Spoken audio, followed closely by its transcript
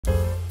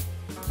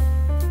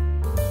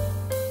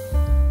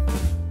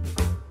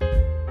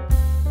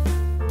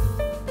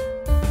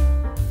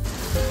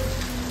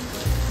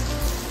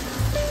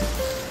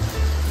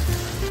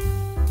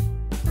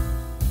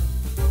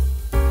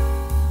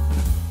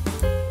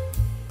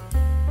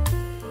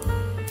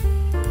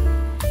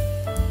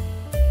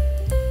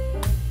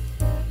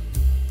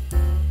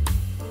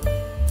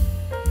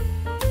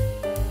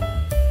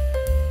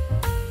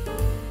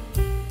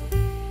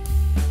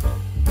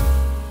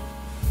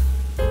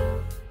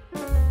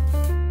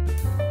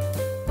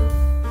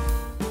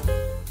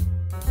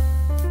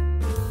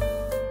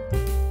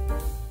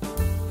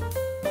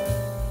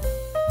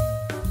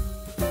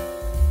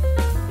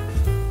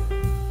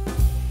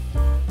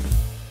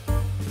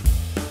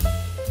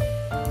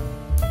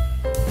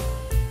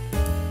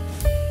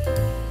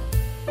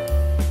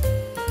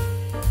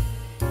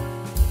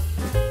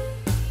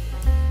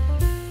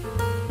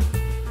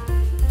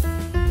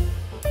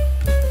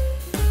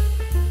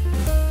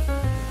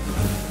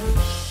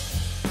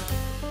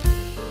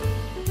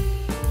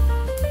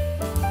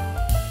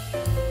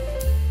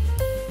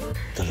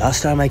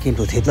Last time I came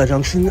to Thepla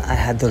Junction, I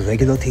had the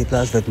regular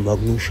theplas with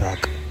magnu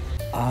shak.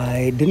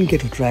 I didn't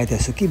get to try the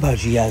Sukki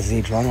Bhaji as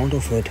they'd run out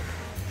of it,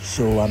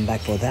 so I'm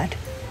back for that.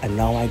 And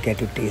now I get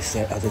to taste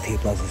their other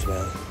theplas as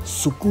well.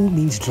 Sukku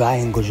means dry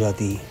in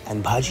Gujarati,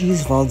 and Bhaji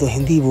is one of the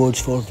Hindi words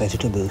for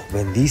vegetable.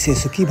 When we say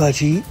Sukki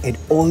Bhaji, it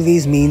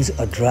always means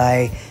a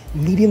dry,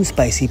 medium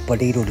spicy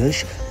potato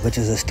dish which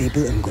is a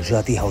staple in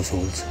Gujarati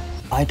households.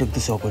 I took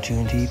this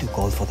opportunity to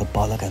call for the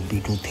Palak and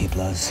Beetroot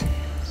theplas.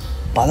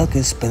 Palak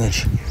is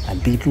spinach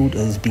and beetroot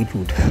is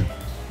beetroot.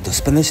 The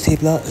spinach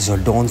thepla is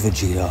adorned with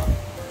jeera,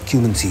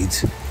 cumin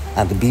seeds,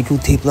 and the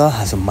beetroot thepla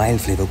has a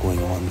mild flavor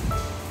going on.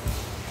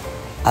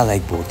 I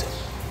like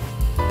both.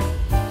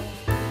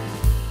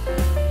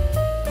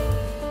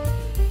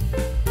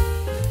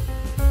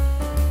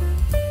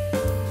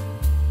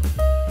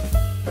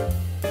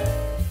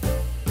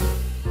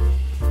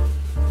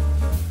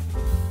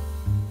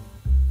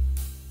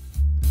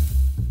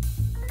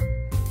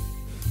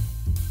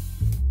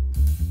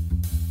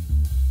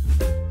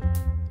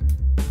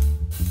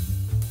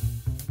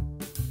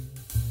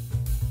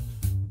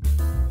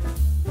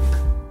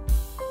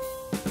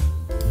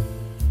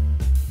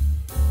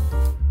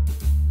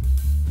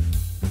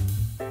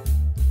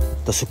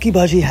 The Sukki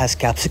Bhaji has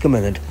capsicum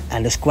in it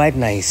and is quite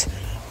nice,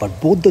 but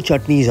both the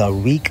chutneys are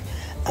weak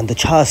and the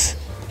chhaas,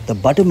 the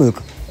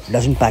buttermilk,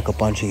 doesn't pack a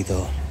punch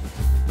either.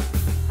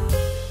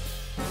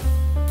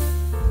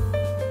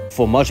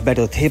 For much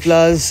better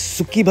theplas,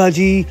 Sukki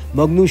Bhaji,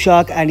 magnu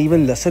shak and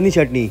even lasani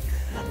chutney,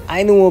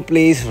 I know a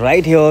place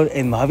right here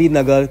in Mahavir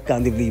Nagar,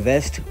 Kandivali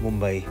West,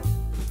 Mumbai.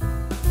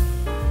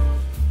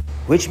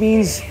 Which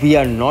means we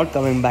are not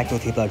coming back to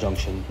Thepla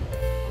Junction.